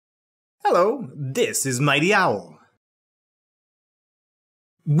Hello, this is Mighty Owl.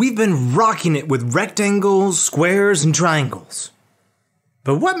 We've been rocking it with rectangles, squares, and triangles.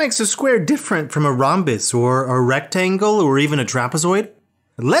 But what makes a square different from a rhombus or a rectangle or even a trapezoid?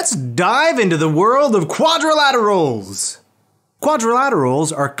 Let's dive into the world of quadrilaterals!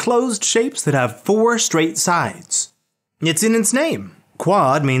 Quadrilaterals are closed shapes that have four straight sides. It's in its name.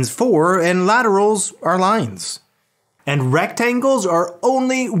 Quad means four and laterals are lines. And rectangles are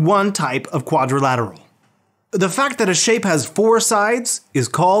only one type of quadrilateral. The fact that a shape has four sides is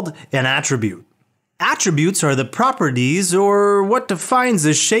called an attribute. Attributes are the properties or what defines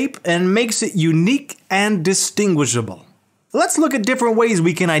a shape and makes it unique and distinguishable. Let's look at different ways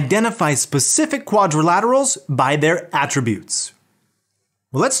we can identify specific quadrilaterals by their attributes.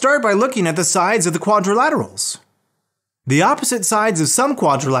 Well, let's start by looking at the sides of the quadrilaterals. The opposite sides of some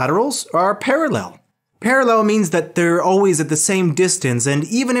quadrilaterals are parallel. Parallel means that they're always at the same distance, and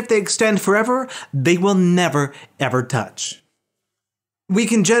even if they extend forever, they will never, ever touch. We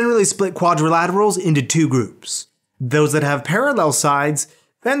can generally split quadrilaterals into two groups, those that have parallel sides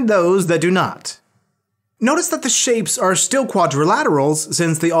and those that do not. Notice that the shapes are still quadrilaterals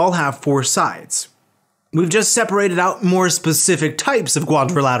since they all have four sides. We've just separated out more specific types of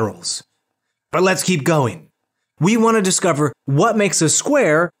quadrilaterals. But let's keep going. We want to discover what makes a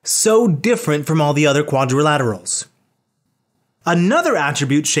square so different from all the other quadrilaterals. Another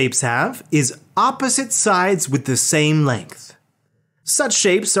attribute shapes have is opposite sides with the same length. Such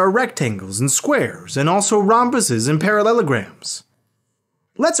shapes are rectangles and squares, and also rhombuses and parallelograms.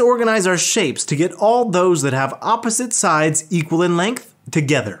 Let's organize our shapes to get all those that have opposite sides equal in length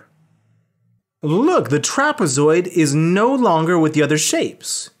together. Look, the trapezoid is no longer with the other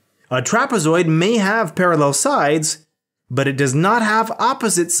shapes. A trapezoid may have parallel sides, but it does not have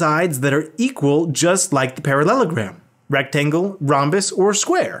opposite sides that are equal, just like the parallelogram, rectangle, rhombus, or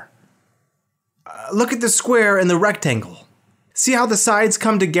square. Look at the square and the rectangle. See how the sides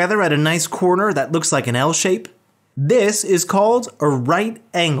come together at a nice corner that looks like an L shape? This is called a right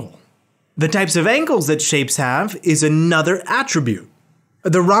angle. The types of angles that shapes have is another attribute.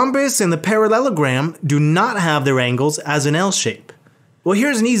 The rhombus and the parallelogram do not have their angles as an L shape. Well,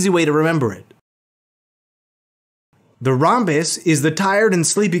 here's an easy way to remember it. The rhombus is the tired and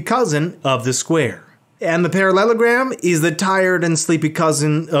sleepy cousin of the square, and the parallelogram is the tired and sleepy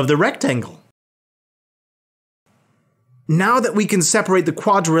cousin of the rectangle. Now that we can separate the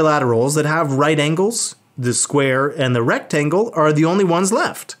quadrilaterals that have right angles, the square and the rectangle are the only ones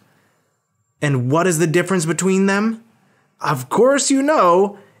left. And what is the difference between them? Of course you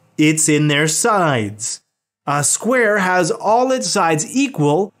know, it's in their sides. A square has all its sides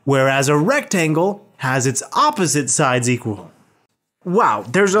equal, whereas a rectangle has its opposite sides equal. Wow,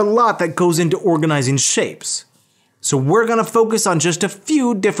 there's a lot that goes into organizing shapes. So we're going to focus on just a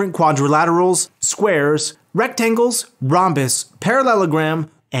few different quadrilaterals, squares, rectangles, rhombus,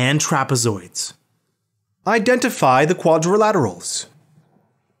 parallelogram, and trapezoids. Identify the quadrilaterals.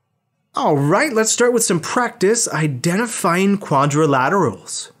 Alright, let's start with some practice identifying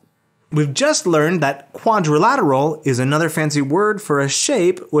quadrilaterals. We've just learned that quadrilateral is another fancy word for a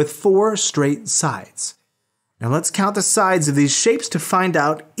shape with four straight sides. Now let's count the sides of these shapes to find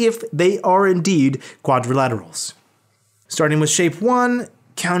out if they are indeed quadrilaterals. Starting with shape 1,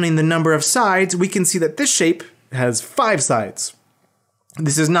 counting the number of sides, we can see that this shape has 5 sides.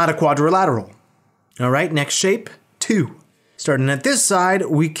 This is not a quadrilateral. Alright, next shape, 2. Starting at this side,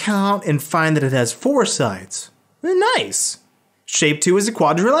 we count and find that it has 4 sides. Nice! Shape 2 is a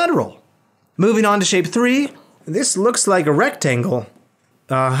quadrilateral. Moving on to shape 3, this looks like a rectangle.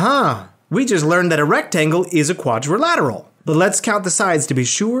 We just learned that a rectangle is a quadrilateral. But let's count the sides to be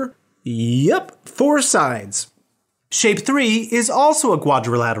sure. Yep, 4 sides. Shape 3 is also a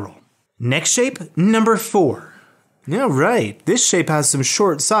quadrilateral. Next shape, number 4. Alright, this shape has some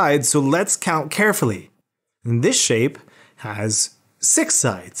short sides, so let's count carefully. This shape has 6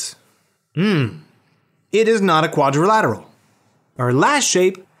 sides. It is not a quadrilateral. Our last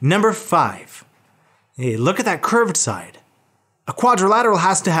shape, number 5. Hey, look at that curved side. A quadrilateral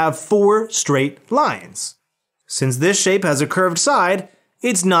has to have 4 straight lines. Since this shape has a curved side,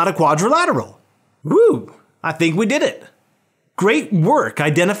 it's not a quadrilateral. Woo! I think we did it. Great work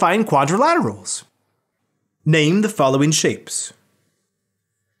identifying quadrilaterals. Name the following shapes.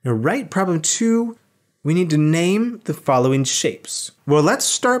 Alright, problem 2. We need to name the following shapes. Well, let's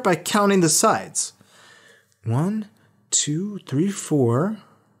start by counting the sides. 1, 2, 3, 4.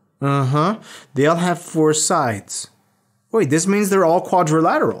 They all have 4 sides. Wait, this means they're all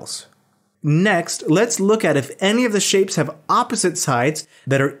quadrilaterals. Next, let's look at if any of the shapes have opposite sides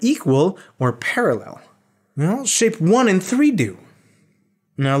that are equal or parallel. Well, shape 1 and 3 do.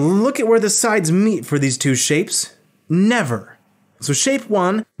 Now look at where the sides meet for these two shapes. Never. So shape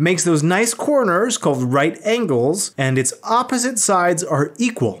 1 makes those nice corners called right angles, and its opposite sides are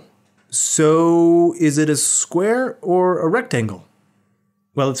equal. So is it a square or a rectangle?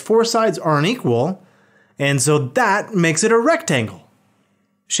 Well, its 4 sides aren't equal, and so that makes it a rectangle.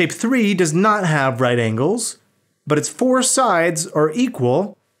 Shape 3 does not have right angles, but its 4 sides are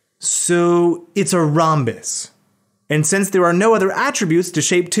equal, so it's a rhombus. And since there are no other attributes to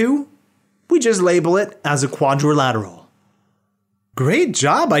shape 2, we just label it as a quadrilateral. Great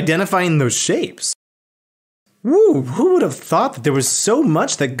job identifying those shapes. Woo, who would have thought that there was so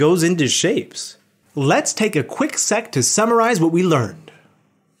much that goes into shapes? Let's take a quick sec to summarize what we learned.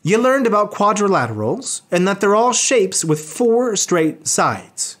 You learned about quadrilaterals and that they're all shapes with 4 straight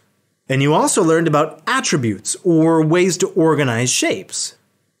sides. And you also learned about attributes or ways to organize shapes.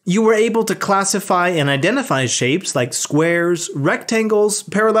 You were able to classify and identify shapes like squares, rectangles,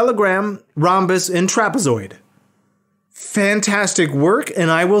 parallelogram, rhombus, and trapezoid. Fantastic work, and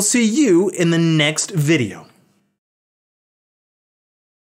I will see you in the next video.